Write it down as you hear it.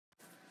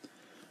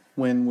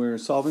when we're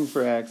solving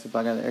for x, if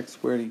I got x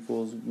squared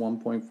equals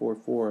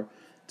 1.44,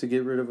 to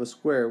get rid of a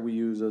square, we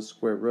use a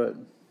square root.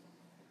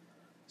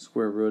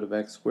 Square root of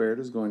x squared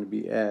is going to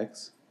be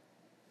x.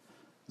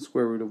 The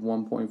square root of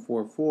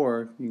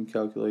 1.44 you can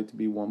calculate to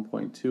be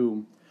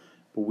 1.2.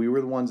 But we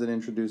were the ones that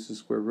introduced the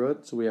square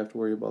root, so we have to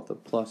worry about the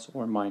plus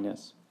or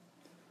minus.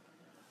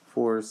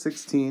 For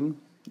 16,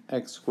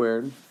 x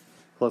squared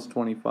plus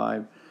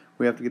 25,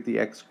 we have to get the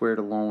x squared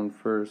alone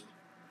first.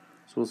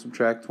 So we'll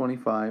subtract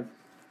 25.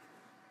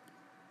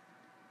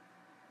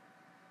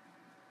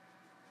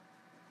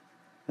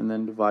 And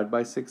then divide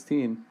by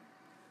 16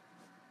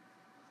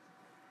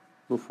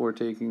 before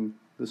taking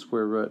the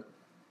square root.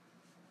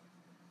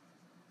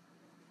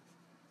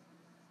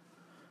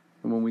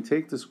 And when we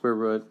take the square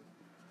root,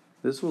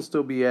 this will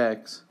still be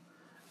x,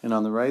 and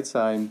on the right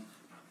side,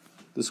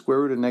 the square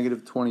root of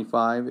negative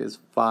 25 is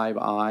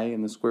 5i,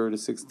 and the square root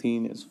of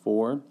 16 is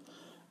 4.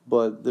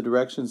 But the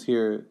directions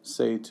here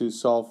say to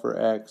solve for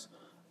x,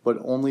 but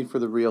only for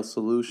the real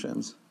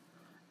solutions.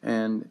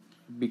 And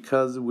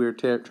because we're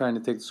trying to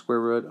take the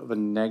square root of a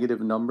negative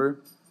number,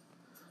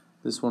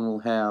 this one will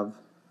have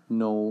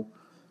no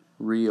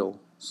real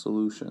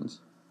solutions.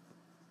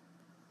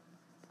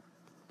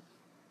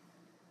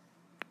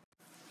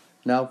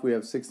 Now if we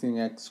have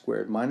 16x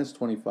squared minus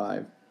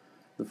 25,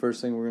 the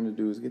first thing we're going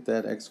to do is get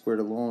that x squared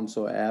alone,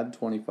 so add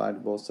 25 to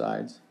both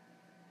sides.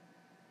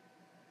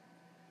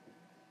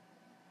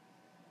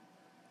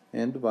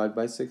 And divide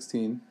by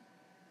 16.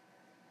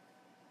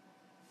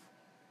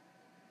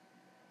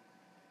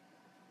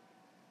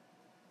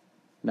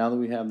 Now that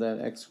we have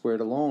that x squared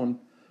alone,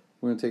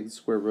 we're going to take the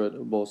square root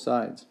of both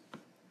sides.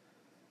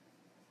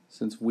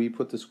 Since we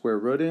put the square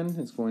root in,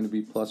 it's going to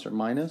be plus or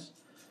minus.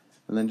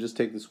 And then just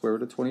take the square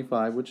root of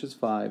 25, which is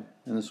 5,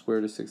 and the square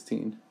root of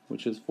 16,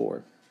 which is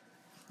 4.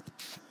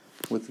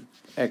 With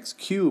x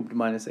cubed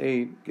minus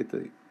 8, get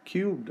the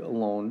cubed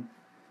alone.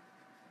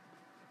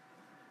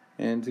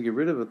 And to get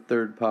rid of a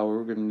third power,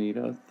 we're going to need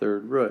a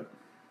third root.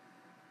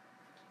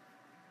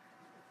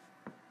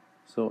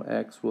 So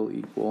x will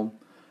equal,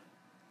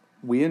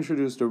 we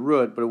introduced a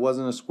root, but it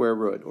wasn't a square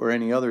root or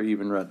any other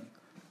even root.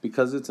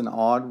 Because it's an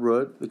odd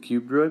root, the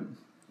cubed root,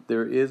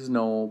 there is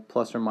no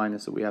plus or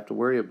minus that we have to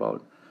worry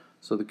about.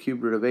 So the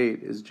cubed root of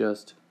 8 is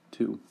just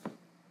 2.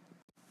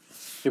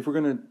 If we're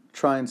going to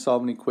try and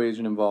solve an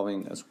equation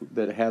involving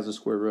that has a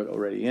square root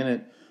already in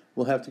it,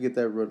 we'll have to get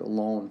that root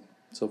alone.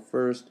 So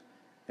first,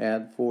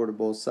 add 4 to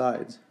both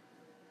sides.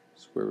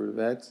 Square root of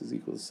x is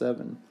equal to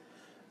 7.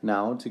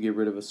 Now, to get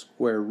rid of a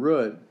square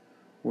root,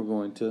 we're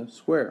going to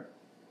square.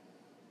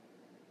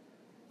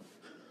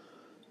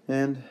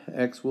 And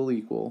x will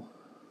equal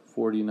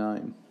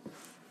 49.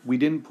 We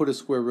didn't put a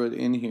square root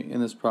in here in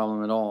this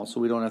problem at all,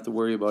 so we don't have to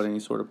worry about any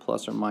sort of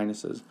plus or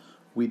minuses.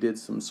 We did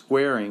some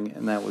squaring,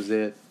 and that was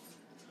it.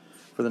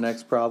 For the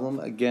next problem,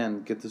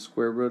 again, get the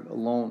square root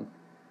alone.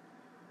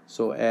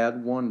 So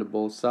add 1 to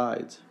both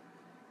sides.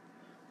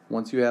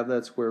 Once you have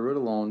that square root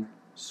alone,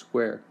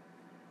 square.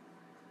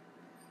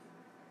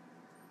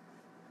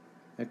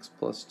 X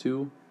plus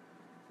 2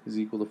 is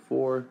equal to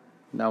 4.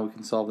 Now we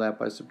can solve that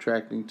by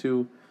subtracting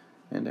 2,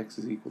 and x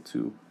is equal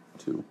to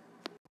 2.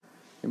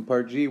 In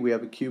part G, we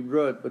have a cubed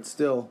root, but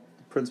still,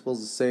 the principle is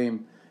the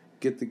same.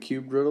 Get the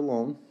cubed root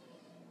alone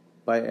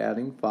by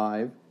adding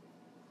 5.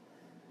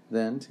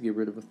 Then, to get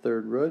rid of a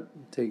third root,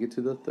 take it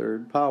to the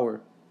third power.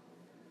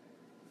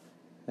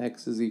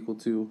 X is equal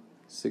to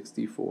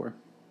 64.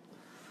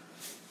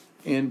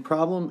 In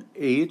problem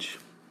H,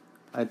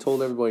 I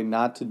told everybody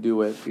not to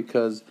do it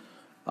because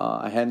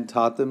I hadn't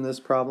taught them this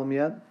problem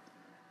yet,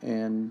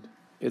 and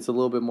it's a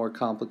little bit more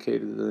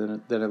complicated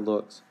than it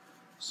looks.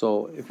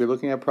 So, if you're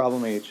looking at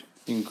problem H,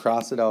 you can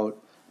cross it out.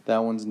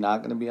 That one's not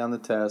going to be on the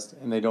test,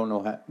 and they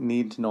don't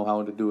need to know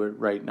how to do it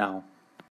right now.